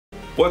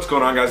What's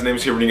going on, guys?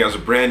 Nameless here bringing you guys a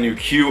brand new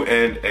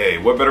Q&A.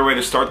 What better way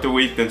to start the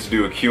week than to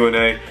do a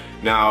Q&A?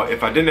 Now,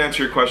 if I didn't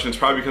answer your question, it's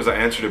probably because I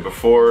answered it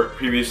before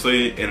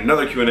previously in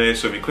another Q&A.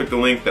 So if you click the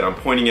link that I'm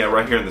pointing at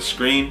right here on the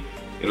screen,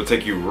 it'll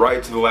take you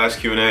right to the last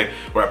Q&A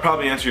where I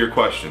probably answer your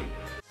question.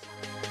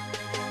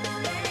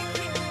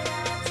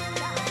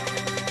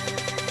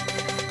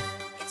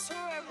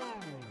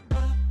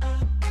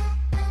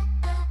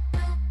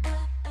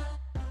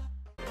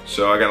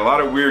 So I got a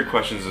lot of weird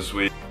questions this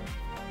week.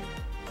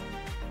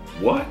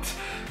 What?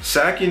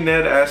 Saki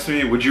Ned asked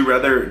me, would you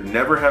rather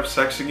never have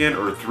sex again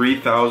or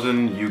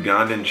 3,000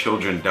 Ugandan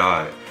children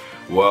die?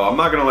 Well, I'm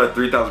not gonna let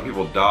 3,000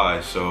 people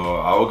die, so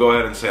I will go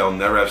ahead and say I'll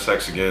never have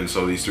sex again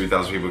so these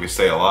 3,000 people can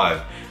stay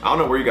alive. I don't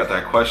know where you got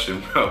that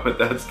question, bro, but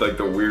that's like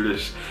the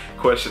weirdest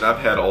question I've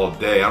had all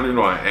day. I don't even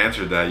know why I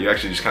answered that. You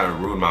actually just kind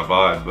of ruined my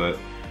vibe, but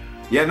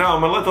yeah, no,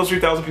 I'm gonna let those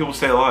 3,000 people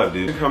stay alive,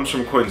 dude. It comes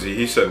from Quincy.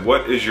 He said,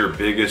 what is your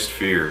biggest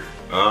fear?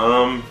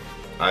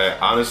 I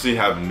honestly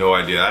have no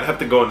idea. I'd have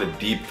to go into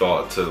deep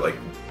thought to like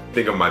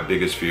think of my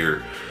biggest fear.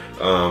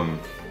 Why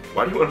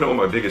do you want to know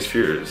what my biggest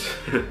fear is?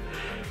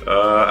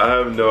 I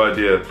have no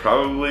idea.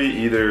 Probably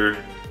either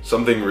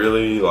something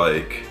really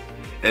like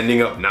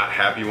ending up not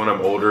happy when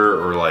I'm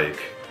older, or like,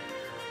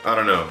 I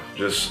don't know,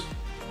 just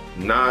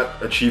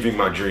not achieving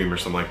my dream or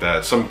something like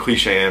that. Some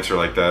cliche answer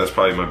like that. That's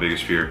probably my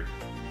biggest fear.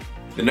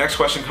 The next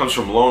question comes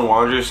from Lone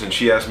Wanderers, and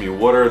she asked me,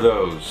 what are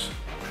those?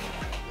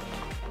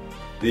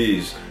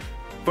 These.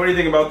 Funny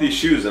thing about these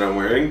shoes that I'm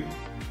wearing,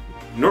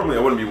 normally I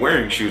wouldn't be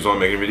wearing shoes while I'm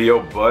making a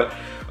video, but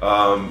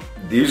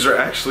these are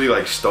actually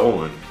like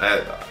stolen.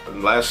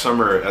 Last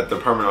summer at the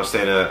apartment I was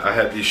staying at, I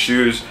had these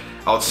shoes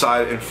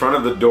outside in front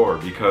of the door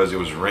because it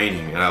was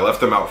raining, and I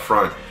left them out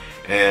front,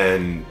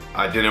 and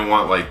I didn't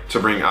want like to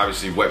bring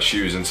obviously wet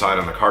shoes inside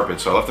on the carpet,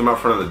 so I left them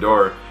out front of the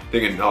door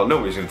thinking, oh,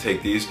 nobody's gonna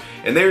take these.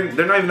 And they're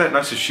not even that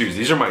nice of shoes.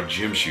 These are my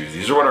gym shoes.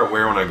 These are what I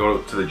wear when I go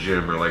to the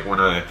gym, or like when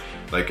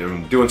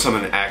I'm doing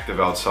something active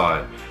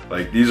outside.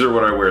 Like, these are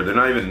what I wear. They're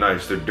not even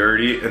nice. They're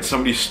dirty, and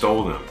somebody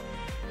stole them.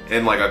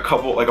 And like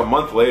a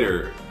month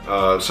later,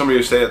 somebody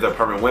who stayed at the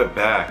apartment went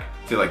back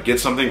to like get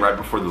something right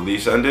before the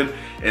lease ended,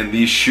 and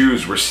these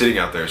shoes were sitting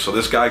out there. So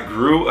this guy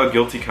grew a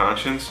guilty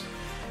conscience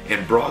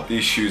and brought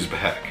these shoes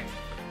back.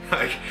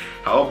 Like,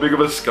 how big of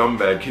a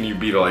scumbag can you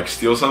be to like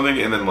steal something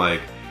and then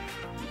like,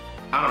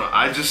 I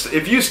don't know,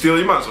 if you steal,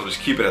 you might as well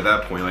just keep it at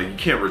that point. Like, you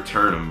can't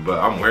return them, but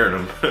I'm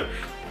wearing them.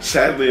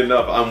 Sadly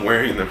enough, I'm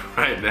wearing them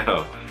right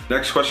now.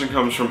 Next question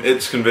comes from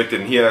It's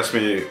Convicted, and he asked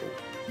me,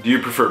 do you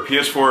prefer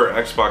PS4 or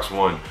Xbox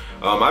One?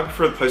 I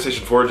prefer the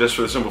PlayStation 4 just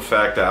for the simple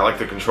fact that I like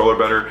the controller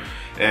better,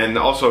 and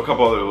also a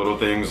couple other little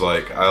things,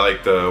 like I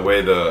like the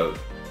way the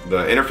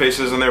interface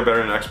is in there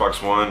better than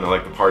Xbox One. I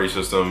like the party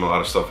system, a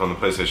lot of stuff on the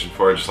PlayStation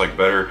 4 I just like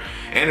better,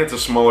 and it's a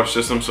smaller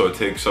system so it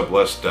takes up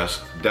less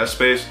desk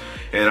space,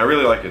 and I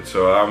really like it,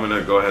 so I'm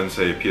gonna go ahead and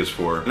say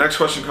PS4. The next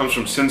question comes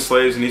from Sin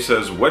Slays, and he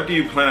says, what do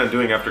you plan on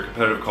doing after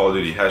competitive Call of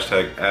Duty?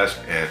 Hashtag ask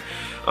Ant.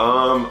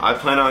 I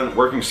plan on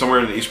working somewhere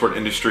in the esport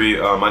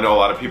industry. I know a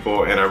lot of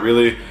people, and I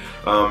really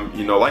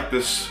like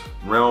this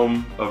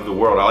realm of the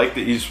world. I like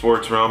the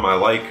esports realm. I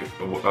like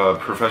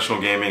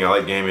professional gaming. I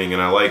like gaming,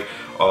 and I like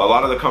a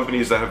lot of the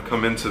companies that have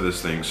come into this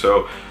thing.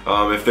 So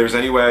if there's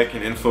any way I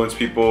can influence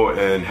people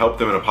and help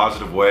them in a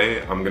positive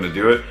way, I'm gonna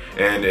do it.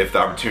 And if the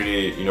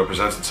opportunity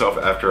presents itself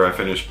after I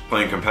finish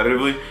playing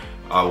competitively,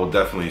 I will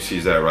definitely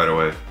seize that right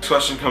away. Next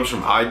question comes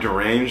from I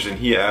Deranged, and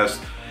he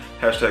asked,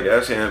 hashtag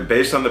ask, and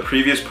based on the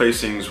previous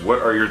placings,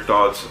 what are your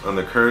thoughts on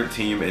the current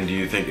team, and do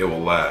you think it will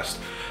last?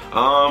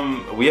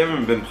 We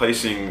haven't been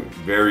placing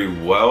very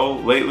well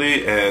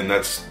lately, and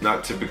that's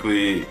not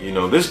typically,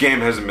 this game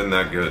hasn't been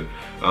that good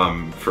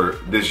for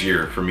this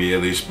year, for me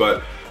at least,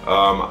 but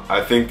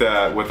I think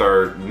that with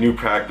our new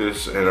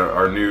practice and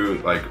our new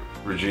like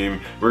regime,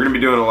 we're gonna be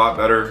doing a lot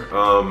better.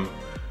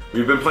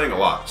 We've been playing a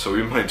lot, so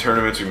we've been playing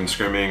tournaments, we've been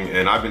scrimming,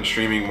 and I've been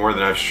streaming more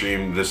than I've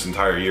streamed this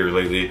entire year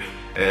lately,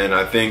 and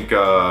I think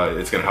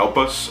it's gonna help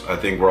us. I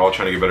think we're all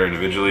trying to get better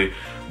individually,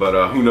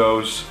 but who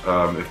knows,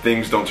 if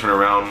things don't turn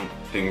around,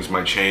 things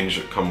might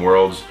change come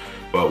Worlds,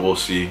 but we'll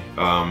see.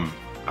 I'm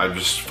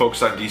just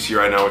focused on DC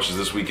right now, which is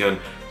this weekend,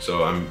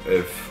 so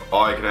if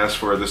all I can ask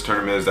for this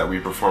tournament is that we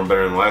perform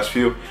better than the last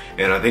few,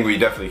 and I think we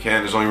definitely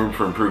can. There's only room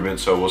for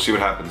improvement, so we'll see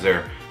what happens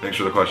there. Thanks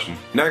for the question.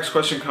 Next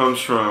question comes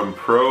from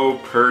Pro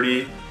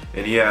Purdy,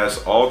 and he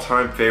asks,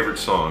 all-time favorite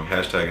song,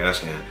 hashtag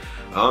ask Ant.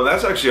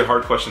 That's actually a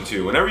hard question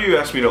too. Whenever you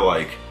ask me to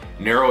like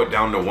narrow it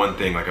down to one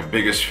thing, like a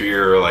biggest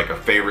fear or like a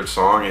favorite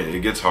song, it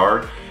gets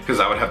hard because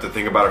I would have to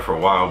think about it for a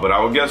while. But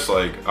I would guess,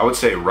 like, I would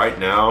say right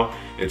now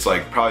it's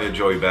like probably a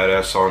Joey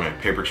Badass song, like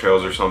Paper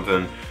Trails or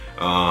something.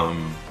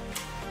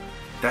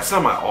 That's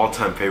not my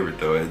all-time favorite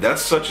though.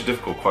 That's such a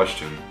difficult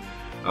question.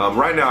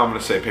 Right now I'm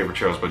gonna say Paper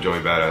Trails by Joey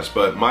Badass,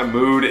 but my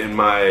mood and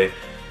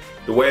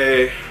the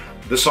way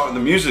the song, the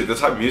music, the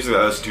type of music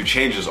that I listen to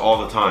changes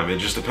all the time. It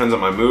just depends on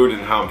my mood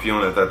and how I'm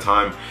feeling at that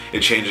time.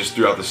 It changes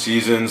throughout the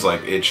seasons,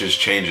 like it just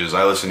changes.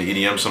 I listen to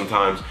EDM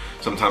sometimes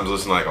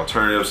listen to like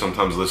alternative,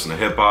 sometimes listen to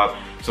hip hop.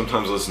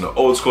 Sometimes I listen to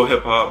old school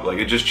hip hop. Like,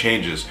 it just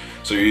changes.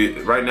 So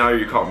right now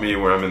you caught me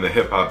where I'm in the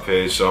hip hop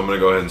phase, so I'm gonna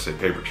go ahead and say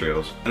Paper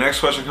Trails. The next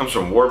question comes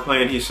from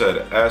Warplay, and he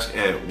said, ask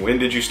Ant, when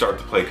did you start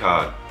to play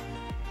COD?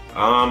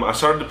 I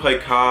started to play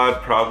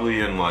COD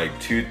probably in like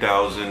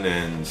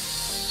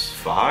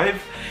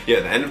 2005. Yeah,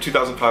 the end of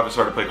 2005 I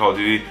started to play Call of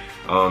Duty.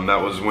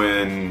 That was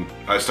when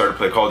I started to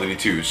play Call of Duty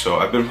 2. So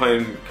I've been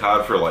playing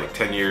COD for like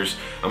 10 years.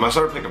 I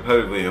started playing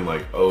competitively in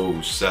like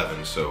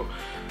 07, so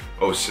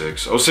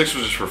 06. 06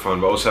 was just for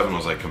fun, but 07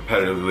 was like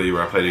competitively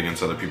where I played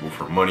against other people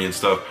for money and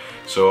stuff.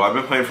 So I've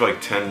been playing for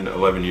like 10,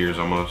 11 years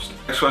almost.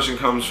 Next question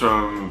comes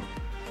from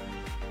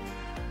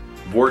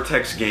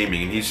Vortex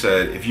Gaming, and he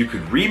said, if you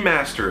could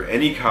remaster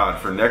any COD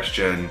for next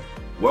gen,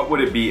 what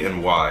would it be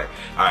and why?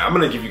 Alright, I'm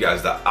gonna give you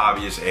guys the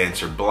obvious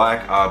answer,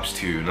 Black Ops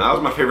 2. Now, that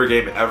was my favorite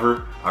game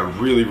ever. I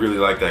really, really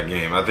like that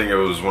game. I think it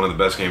was one of the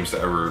best games to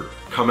ever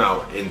come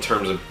out in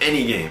terms of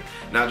any game,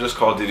 not just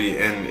Call of Duty,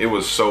 and it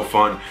was so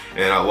fun,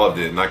 and I loved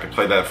it, and I could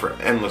play that for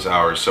endless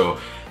hours, so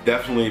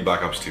definitely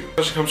Black Ops 2.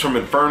 Question comes from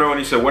Inferno, and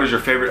he said, what is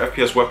your favorite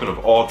FPS weapon of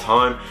all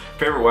time?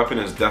 Favorite weapon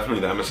is definitely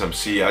the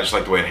MSMC. I just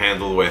like the way it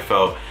handled, the way it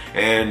felt,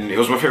 and it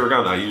was my favorite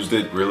gun. I used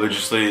it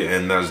religiously,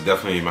 and that is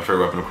definitely my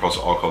favorite weapon across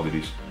all Call of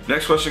Duties.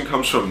 Next question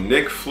comes from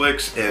Nick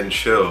Flicks and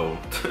Chill,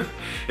 and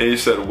he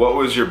said, what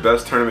was your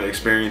best tournament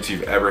experience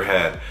you've ever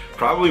had?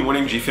 Probably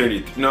winning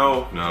GFUEL.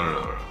 No.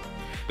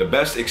 The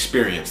best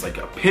experience, like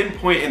a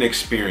pinpoint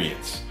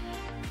experience.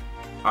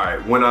 Alright,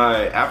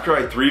 after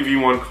I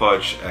 3v1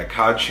 clutch at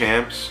COD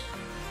Champs,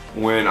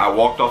 when I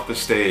walked off the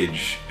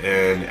stage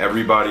and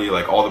everybody,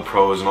 like all the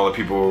pros and all the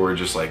people were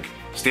just like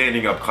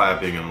standing up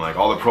clapping, and like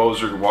all the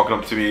pros were walking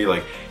up to me,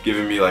 like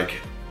giving me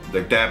like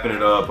dapping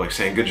it up, like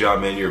saying good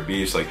job man, you're a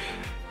beast. Like,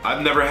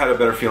 I've never had a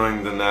better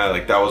feeling than that.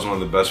 Like, that was one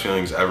of the best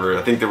feelings ever.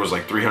 I think there was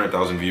like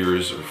 300,000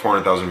 viewers or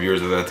 400,000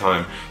 viewers at that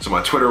time, so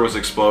my Twitter was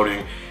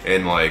exploding,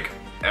 and like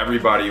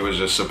everybody was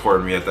just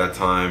supporting me at that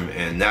time,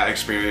 and that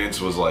experience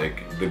was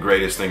like the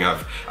greatest thing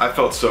I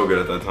felt so good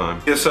at that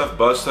time. SF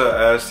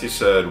Busta asked, he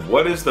said,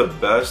 what is the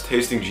best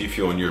tasting G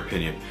Fuel in your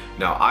opinion?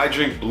 Now, I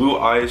drink Blue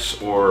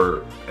Ice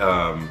or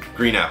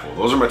Green Apple.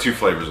 Those are my two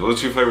flavors. Those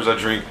are two flavors I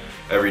drink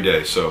every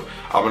day, so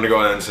I'm gonna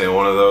go ahead and say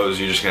one of those.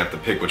 You're just gonna have to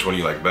pick which one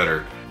you like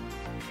better.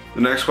 The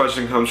next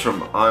question comes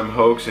from I'm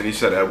Hoax, and he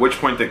said, at which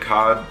point did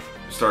COD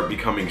start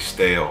becoming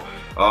stale?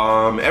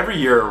 Every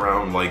year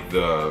around like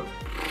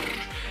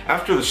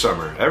after the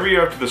summer. Every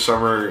year after the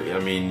summer, I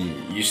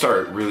mean, you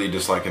start really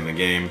disliking the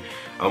game.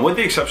 With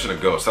the exception of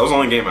Ghost. That was the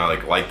only game I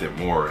liked it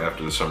more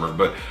after the summer.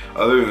 But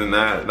other than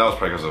that, that was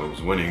probably because I was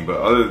winning.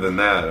 But other than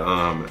that,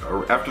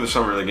 after the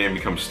summer, the game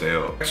becomes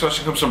stale. Next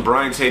question comes from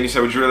Brian Tate. He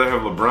said, would you rather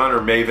have LeBron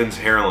or Maven's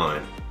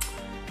hairline?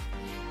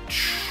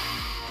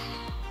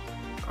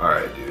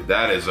 Alright, dude,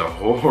 that is a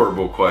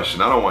horrible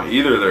question. I don't want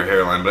either of their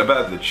hairline, but if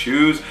I had to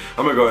choose,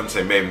 I'm gonna go ahead and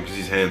say Maven because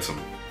he's handsome.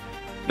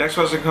 Next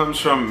question comes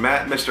from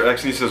Matt Mr.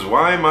 X, and he says,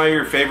 why am I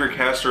your favorite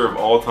caster of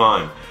all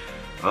time?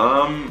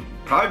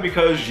 Probably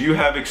because you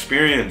have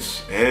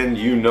experience and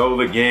you know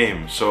the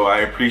game, so I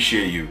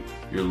appreciate you.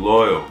 You're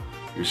loyal,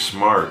 you're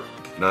smart,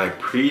 and I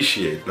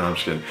appreciate, no I'm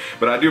just kidding,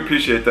 but I do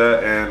appreciate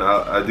that, and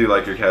I do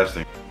like your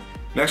casting.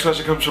 Next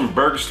question comes from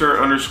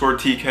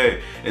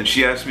Bergster_TK, and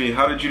she asked me,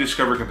 how did you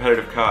discover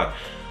competitive COD?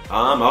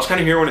 I was kind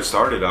of here when it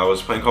started. I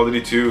was playing Call of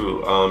Duty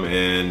 2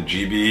 in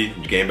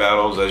GB, game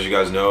battles, as you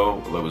guys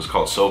know. It was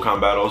called SOCOM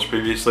battles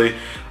previously.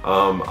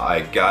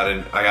 I got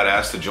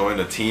asked to join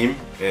a team,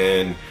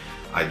 and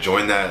I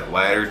joined that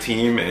ladder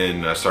team,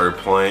 and I started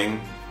playing.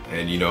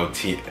 And you know,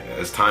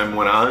 as time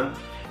went on,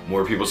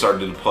 more people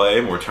started to play,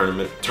 more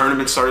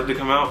tournaments started to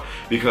come out,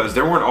 because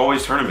there weren't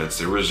always tournaments.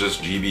 There was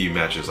just GB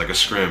matches, like a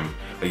scrim.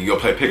 Like, you go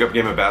play a pickup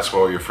game of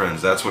basketball with your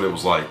friends. That's what it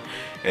was like.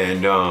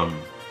 And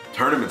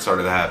tournaments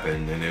started to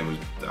happen, and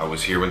I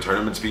was here when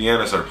tournaments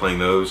began. I started playing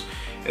those,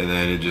 and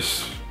then it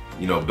just,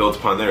 you know, built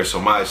upon there. So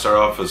my start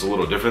off is a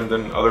little different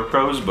than other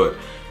pros, but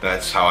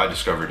that's how I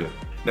discovered it.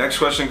 Next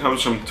question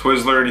comes from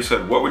Twizzler, and he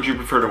said, what would you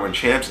prefer to win,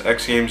 Champs,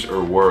 X Games,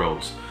 or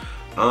Worlds?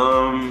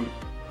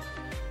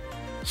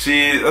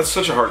 See, that's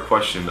such a hard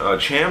question.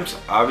 Champs,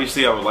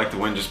 obviously I would like to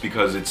win just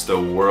because it's the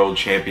World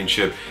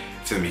Championship.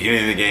 It's in the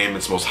beginning of the game,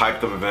 it's the most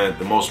hyped up event,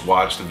 the most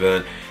watched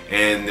event,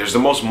 and there's the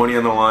most money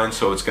on the line,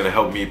 so it's going to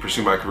help me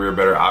pursue my career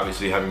better.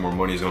 Obviously, having more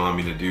money is going to allow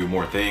me to do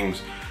more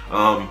things.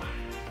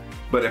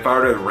 But if I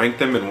were to rank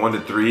them in 1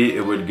 to 3,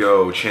 it would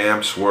go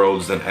Champs,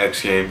 Worlds, then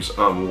X Games.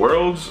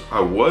 Worlds,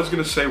 I was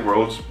going to say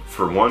Worlds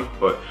for 1,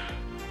 but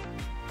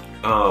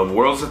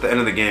Worlds at the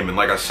end of the game, and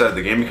like I said,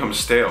 the game becomes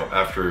stale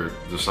after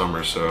the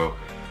summer, so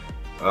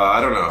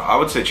I don't know. I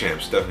would say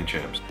Champs, definitely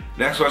Champs.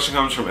 Next question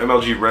comes from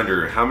MLG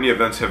Render. How many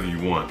events have you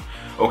won?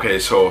 Okay,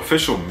 so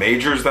official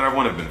majors that I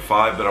won have been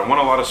 5, but I won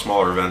a lot of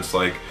smaller events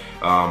like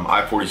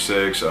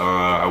I-46.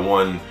 I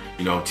won,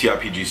 you know,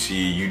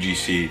 TIPGC,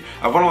 UGC.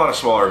 I've won a lot of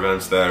smaller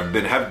events that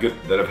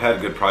have had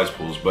good prize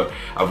pools, but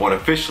I've won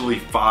officially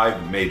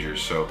 5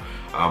 majors. So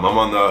I'm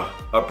on the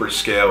upper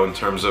scale in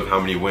terms of how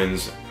many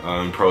wins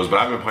in pros, but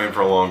I've been playing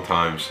for a long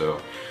time,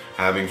 so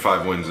having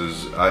 5 wins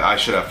is, I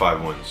should have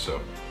 5 wins. So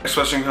Next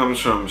question comes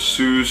from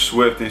Sue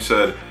Swift. He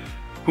said,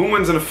 who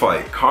wins in a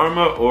fight,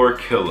 Karma or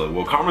Killa?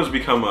 Well, Karma's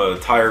become a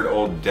tired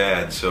old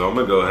dad, so I'm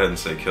gonna go ahead and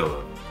say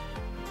Killa.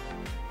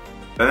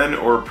 Ben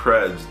or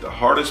Preds, the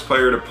hardest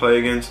player to play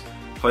against,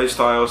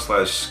 playstyle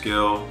 /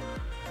 skill.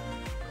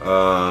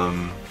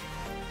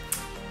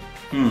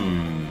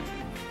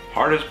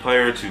 Hardest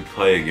player to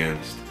play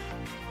against.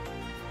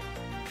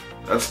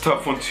 That's a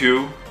tough one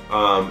too.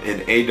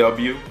 In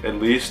AW, at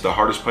least, the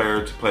hardest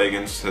player to play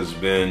against has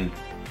been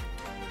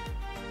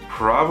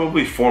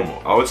probably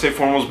Formal. I would say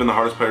Formal's been the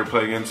hardest player to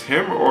play against.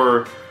 Him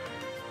or...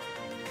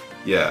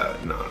 yeah,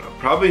 no.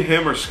 Probably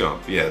him or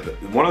SCUF. Yeah,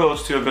 one of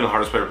those two have been the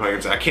hardest player to play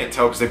against. I can't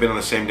tell because they've been on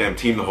the same damn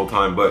team the whole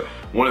time, but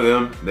one of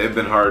them, they've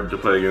been hard to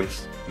play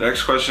against.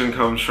 Next question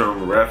comes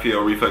from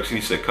Raphael Reflex, and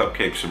he said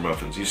cupcakes or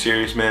muffins. You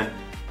serious, man?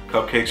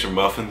 Cupcakes or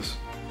muffins?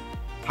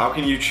 How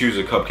can you choose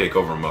a cupcake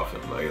over a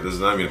muffin? Like, this is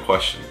not even a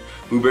question.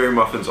 Blueberry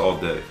muffins all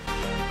day.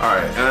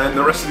 Alright, and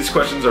the rest of these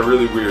questions are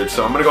really weird,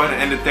 so I'm gonna go ahead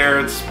and end it there.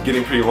 It's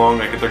getting pretty long,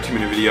 like a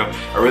 13-minute video.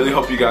 I really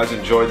hope you guys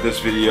enjoyed this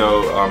video.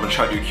 I'm gonna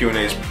try to do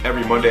Q&As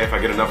every Monday if I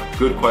get enough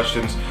good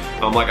questions.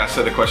 Like I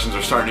said, the questions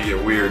are starting to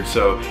get weird,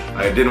 so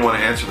I didn't want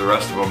to answer the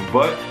rest of them,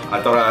 but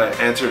I thought I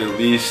answered at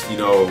least, you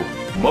know,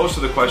 most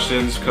of the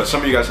questions, because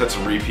some of you guys had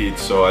some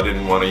repeats, so I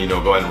didn't want to, you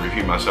know, go ahead and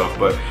repeat myself.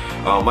 But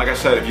like I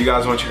said, if you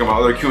guys want to check out my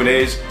other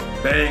Q&As,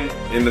 bang,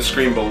 in the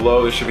screen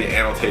below there should be an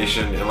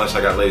annotation, unless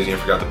I got lazy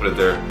and forgot to put it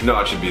there. No,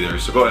 it should be there,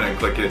 so go ahead and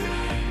click it.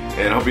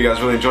 And I hope you guys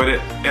really enjoyed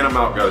it, and I'm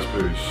out, guys.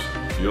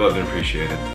 Peace. You loved and appreciated.